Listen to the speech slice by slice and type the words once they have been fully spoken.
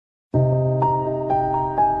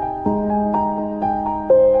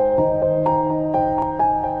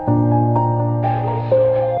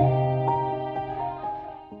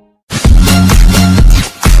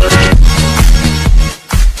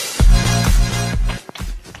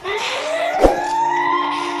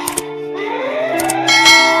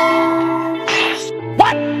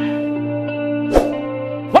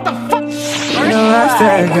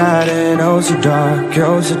got it, oh so dark,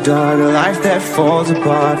 oh so dark. A life that falls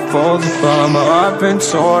apart, falls apart. My heart been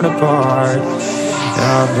torn apart,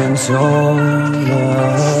 I've been torn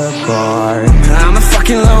apart. I'm a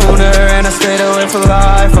fucking loner and I stayed away for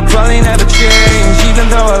life. I'll probably never change, even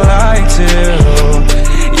though I like to.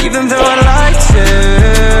 Even though I like to,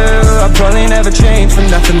 I'll probably never change for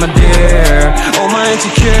nothing, my dear. All my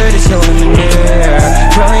insecurities holding me near.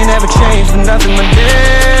 Probably never change for nothing, my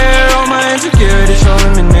dear. All my insecurities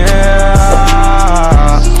holding me near.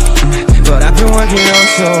 But I've been working on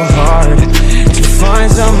so hard to find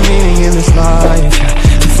some meaning in this life,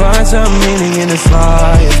 to find some meaning in this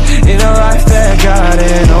life. In a life that got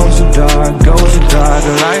it, oh so dark, oh so dark.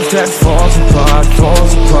 A life that falls apart,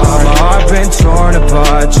 falls apart. My heart been torn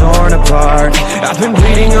apart, torn apart. I've been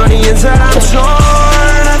bleeding on the inside, I'm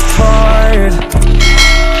torn apart.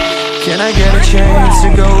 Can I get a chance to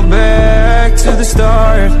go back to the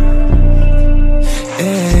start?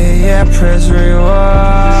 Yeah, press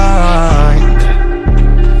rewind.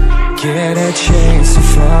 Get a chance to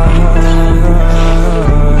find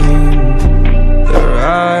the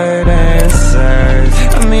right answers.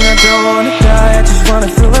 I mean, I don't wanna die, I just wanna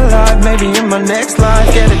feel alive. Maybe in my next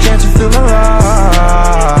life, get a chance to feel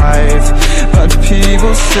alive. But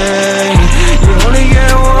people say you only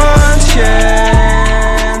get one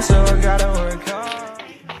chance, so I gotta work hard.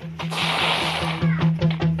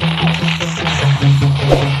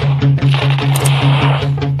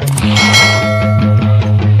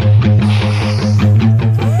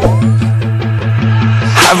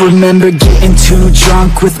 I remember getting too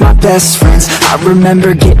drunk with my best friends. I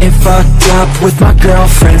remember getting fucked up with my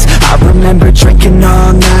girlfriends. I remember drinking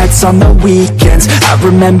all nights on the weekends. I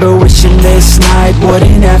remember wishing this night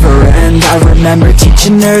wouldn't ever end. I remember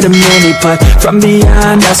teaching her to mini putt from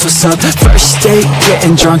beyond, that's what's up. First date,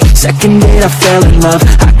 getting drunk. Second date, I fell in love.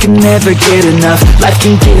 I can never get enough. Life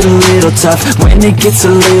can get a little tough. When it gets a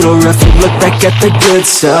little rough, you look back at the good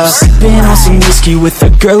stuff. Sipping on some whiskey with a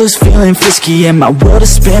girl who's feeling frisky, and my world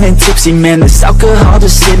is spinning tipsy. Man, this alcohol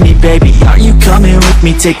just hit me, baby. Are you coming with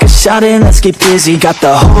me? Take a shot and let's get busy. Got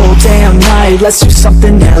the whole damn night, let's do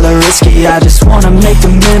something hella risky. I just wanna make a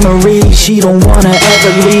memory. She don't wanna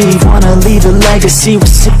ever leave, wanna leave a legacy. We're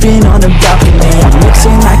sipping on the balcony, I'm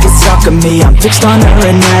mixing like it's alchemy. I'm fixed on her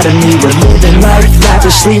anatomy. We're living life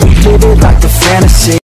lavishly, we live it like a fantasy.